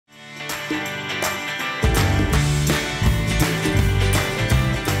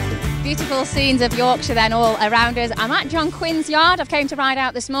Beautiful scenes of Yorkshire then all around us. I'm at John Quinn's yard. I've came to ride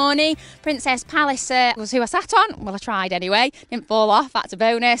out this morning. Princess Palliser was who I sat on. Well, I tried anyway. Didn't fall off. That's a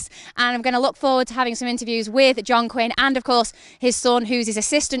bonus. And I'm going to look forward to having some interviews with John Quinn and, of course, his son, who's his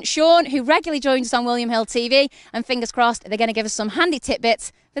assistant, Sean, who regularly joins us on William Hill TV. And fingers crossed, they're going to give us some handy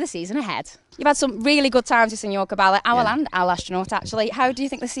tidbits for the season ahead. You've had some really good times this in York Ballot, and Astronaute actually. How do you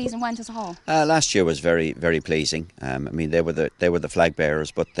think the season went as a whole? Last year was very, very pleasing. I mean, they were the flag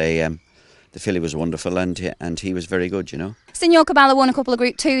bearers, but the filly was wonderful, and he was very good, you know. York Ballot won a couple of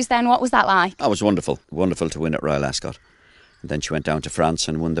Group 2s then. What was that like? Oh, it was wonderful. Wonderful to win at Royal Ascot. And then she went down to France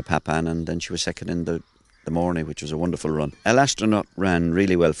and won the Papin, and then she was second in the Mornay, which was a wonderful run. Astronaute ran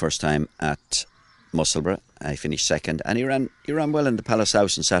really well first time at Musselburgh. I finished second, and he ran well in the Palace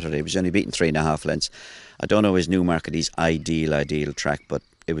House on Saturday. He was only beaten 3.5 lengths. I don't know his Newmarket, his ideal track, but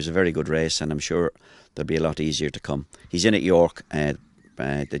it was a very good race, and I'm sure there'll be a lot easier to come. He's in at York,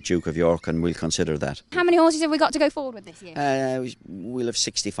 the Duke of York, and we'll consider that. How many horses have we got to go forward with this year? We'll have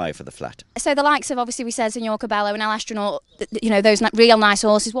 65 for the flat. So the likes of, obviously, we said York Ballot and Astronaute, you know, those real nice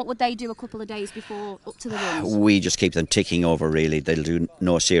horses, what would they do a couple of days before up to the runs? We just keep them ticking over, really. They'll do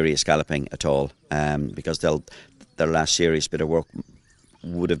no serious galloping at all, because their last serious bit of work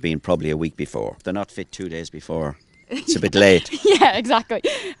would have been probably a week before. They're not fit 2 days before. It's a bit late. Yeah, exactly.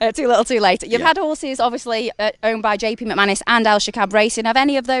 Too little, too late. You've had horses, obviously, owned by JP McManus and Al Shakab Racing. Have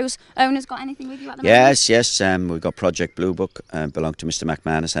any of those owners got anything with you at the moment? Yes. We've got Project Blue Book, belonged to Mr.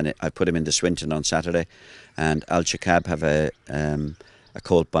 McManus, and I put him in the Swinton on Saturday. And Al Shakab have a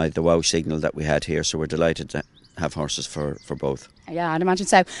colt by the Wow Signal that we had here, so we're delighted to have horses for both. Yeah, I'd imagine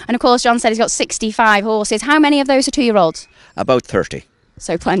so. And of course, John said he's got 65 horses. How many of those are 2-year-olds? About 30.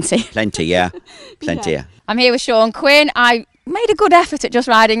 So plenty. Plenty, yeah. Plenty, yeah. I'm here with Sean Quinn. I made a good effort at just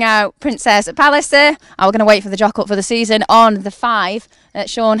riding out Princess Palliser. I'm going to wait for the jock up for the season on the 5 that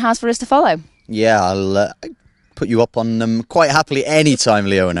Sean has for us to follow. Yeah, I'll put you up on them quite happily any time,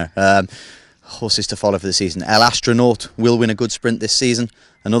 Leonna. Horses to follow for the season. Astronaute will win a good sprint this season.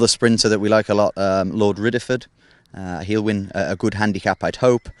 Another sprinter that we like a lot, Lord Ridderford. He'll win a good handicap, I'd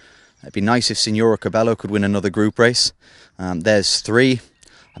hope. It'd be nice if Signora Cabello could win another group race. There's 3.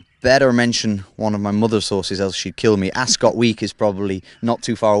 I better mention one of my mother's horses, else she'd kill me. Ascot Week is probably not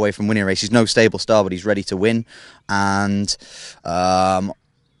too far away from winning a race. He's no stable star, but he's ready to win. And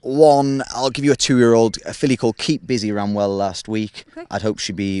one, I'll give you a 2-year-old, a filly called Keep Busy, ran well last week. Okay. I'd hope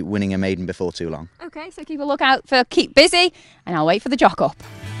she'd be winning a maiden before too long. Okay, so keep a lookout for Keep Busy, and I'll wait for the jock up.